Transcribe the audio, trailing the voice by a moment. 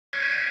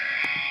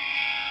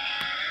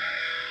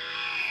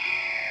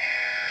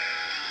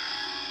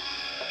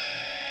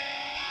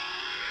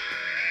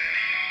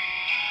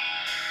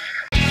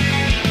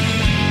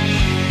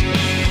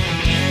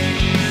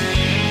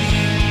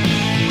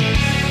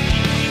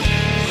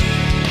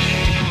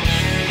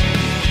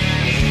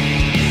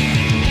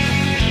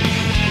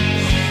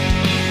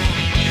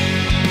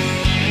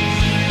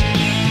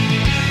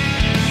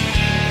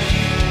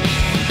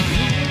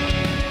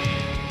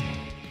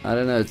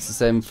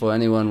same for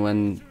anyone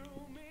when,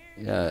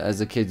 yeah, as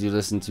a kid you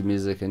listen to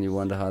music and you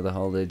wonder how the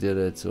hell they did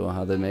it or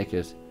how they make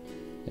it.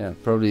 Yeah,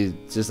 probably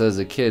just as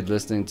a kid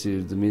listening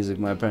to the music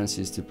my parents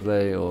used to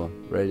play or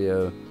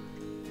radio.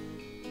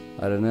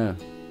 I don't know.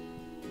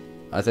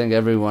 I think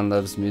everyone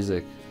loves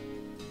music,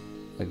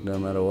 like no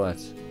matter what.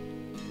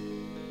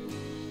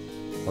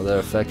 Or they're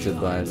affected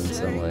by it in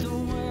some way.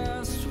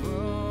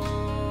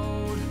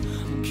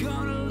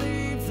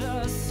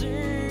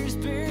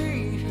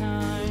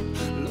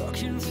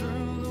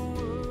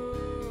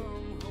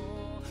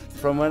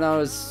 From when I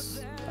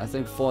was, I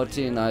think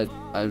 14,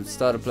 I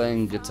started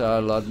playing guitar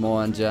a lot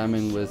more and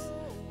jamming with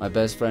my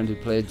best friend who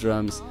played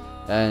drums,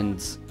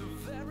 and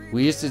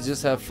we used to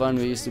just have fun.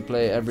 We used to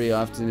play every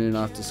afternoon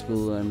after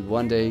school, and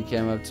one day he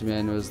came up to me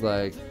and was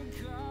like,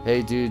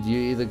 hey dude, you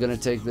either gonna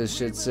take this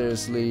shit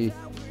seriously,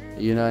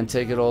 you know, and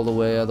take it all the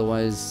way,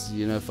 otherwise,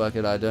 you know, fuck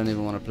it, I don't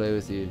even want to play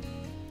with you.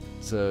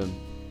 So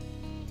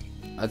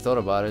I thought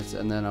about it,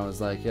 and then I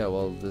was like, yeah,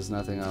 well, there's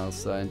nothing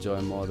else I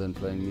enjoy more than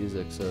playing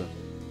music, so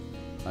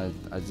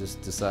I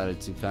just decided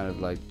to kind of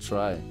like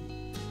try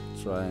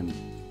and,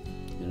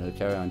 you know,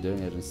 carry on doing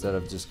it, instead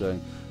of just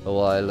going, oh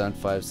well, I learned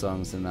 5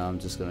 songs and now I'm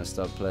just gonna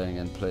stop playing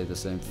and play the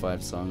same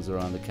 5 songs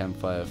around the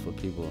campfire for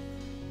people.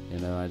 You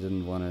know, I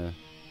didn't want to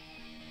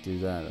do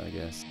that, I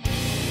guess.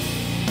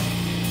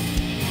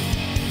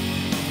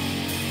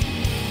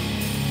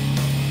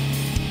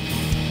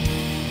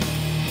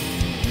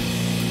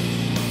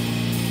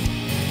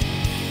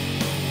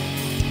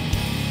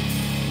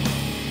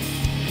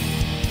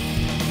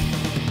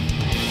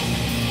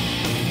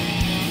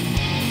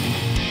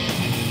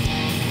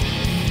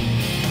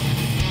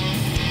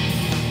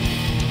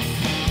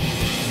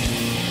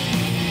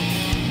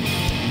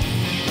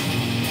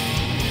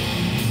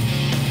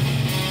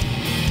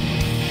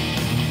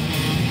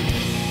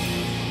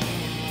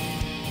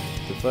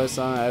 First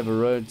song I ever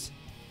wrote,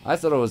 I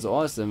thought it was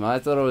awesome. I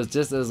thought it was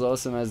just as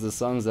awesome as the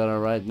songs that I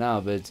write now,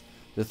 but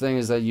the thing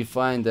is that you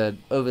find that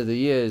over the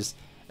years,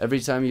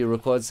 every time you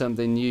record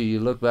something new, you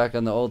look back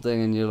on the old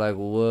thing and you're like,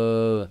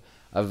 whoa,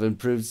 I've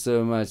improved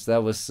so much,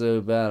 that was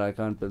so bad, I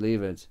can't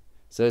believe it.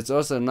 So it's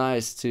also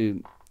nice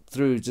to,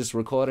 through just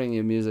recording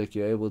your music,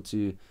 you're able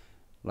to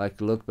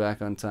like look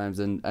back on times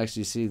and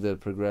actually see the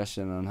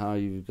progression on how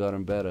you've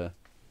gotten better.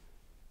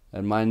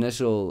 And my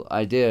initial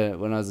idea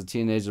when I was a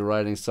teenager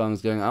writing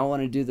songs, going, I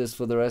want to do this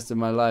for the rest of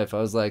my life,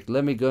 I was like,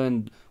 let me go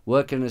and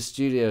work in a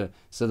studio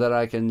so that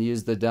I can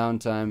use the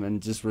downtime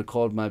and just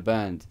record my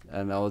band,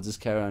 and I'll just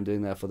carry on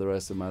doing that for the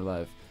rest of my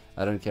life.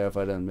 I don't care if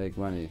I don't make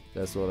money.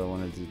 That's what I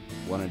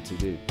wanted to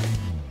do.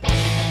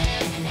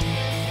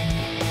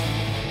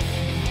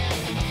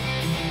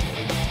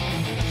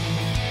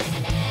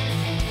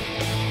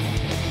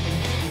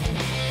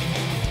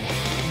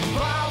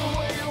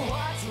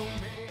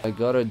 I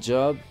got a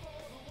job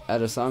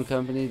at a sound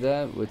company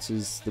there, which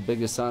is the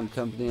biggest sound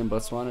company in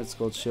Botswana. It's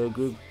called Show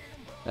Group,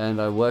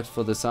 and I worked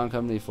for the sound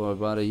company for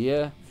about a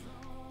year,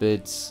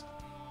 but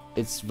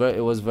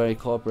it was very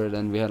corporate,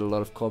 and we had a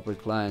lot of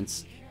corporate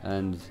clients,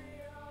 and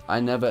I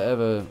never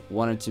ever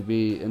wanted to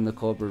be in the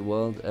corporate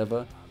world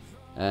ever,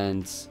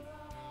 and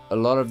a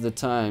lot of the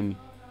time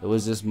it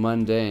was just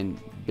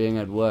mundane being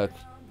at work,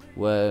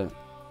 where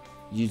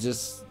you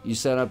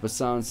set up a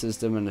sound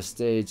system and a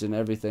stage and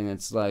everything.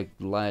 It's like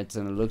lights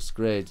and it looks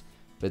great,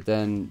 but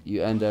then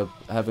you end up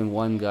having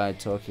one guy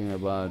talking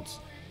about,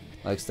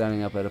 like,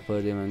 standing up at a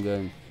podium and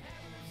going,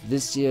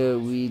 this year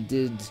we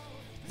did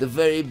the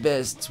very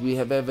best we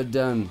have ever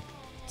done.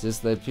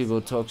 Just that people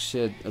talk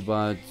shit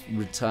about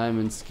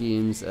retirement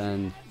schemes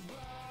and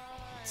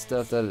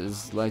stuff that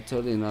is like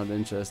totally not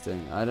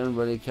interesting. I don't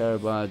really care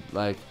about,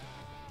 like,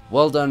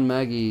 well done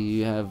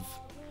Maggie,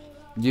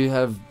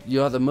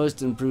 you are the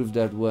most improved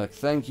at work.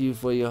 Thank you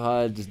for your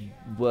hard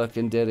work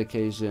and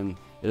dedication.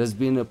 It has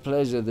been a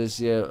pleasure this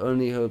year.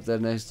 Only hope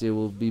that next year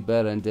will be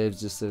better. And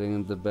Dave's just sitting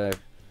in the back,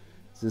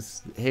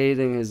 just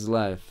hating his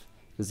life,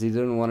 because he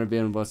didn't want to be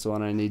in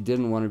Botswana and he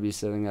didn't want to be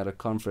sitting at a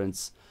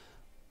conference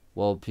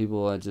while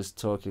people are just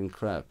talking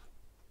crap.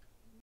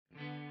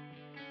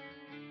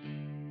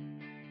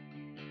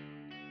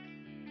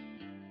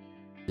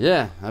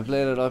 Yeah, I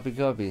played at Oppie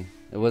Copy.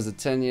 It was a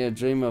 10-year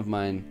dream of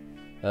mine.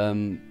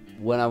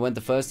 When I went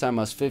the first time,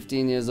 I was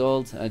 15 years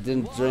old. I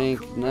didn't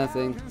drink,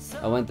 nothing.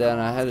 I went there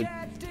and I had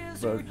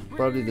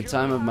probably the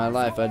time of my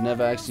life. I'd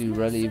never actually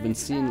really even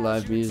seen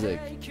live music.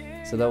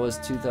 So that was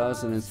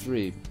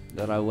 2003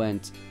 that I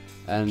went.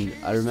 And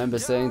I remember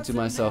saying to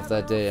myself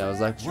that day, I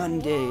was like, one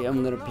day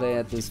I'm gonna play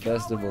at this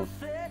festival.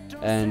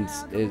 And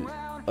it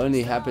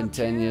only happened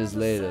 10 years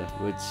later,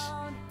 which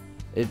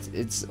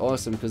it's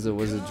awesome because it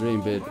was a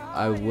dream, but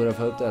I would have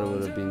hoped that it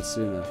would have been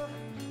sooner.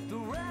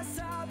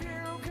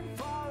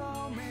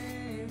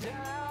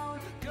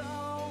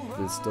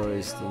 The story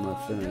is still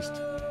not finished.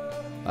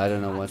 I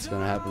don't know what's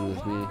gonna happen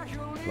with me.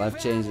 Life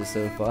changes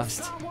so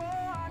fast.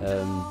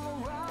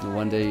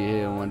 One day you're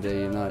here and one day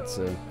you're not,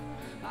 so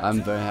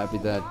I'm very happy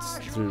that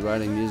through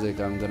writing music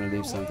I'm gonna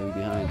leave something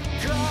behind.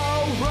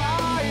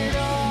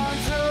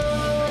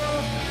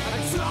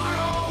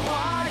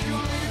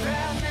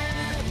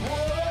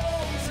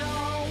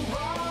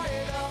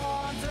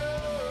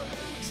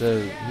 So,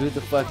 who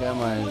the fuck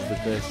am I is the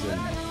question.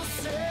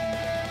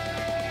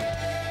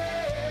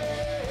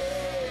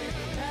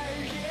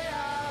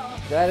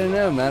 I don't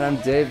know, man. I'm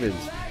David.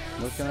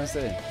 What can I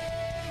say?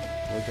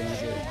 What can I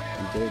say?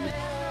 I'm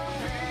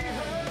David.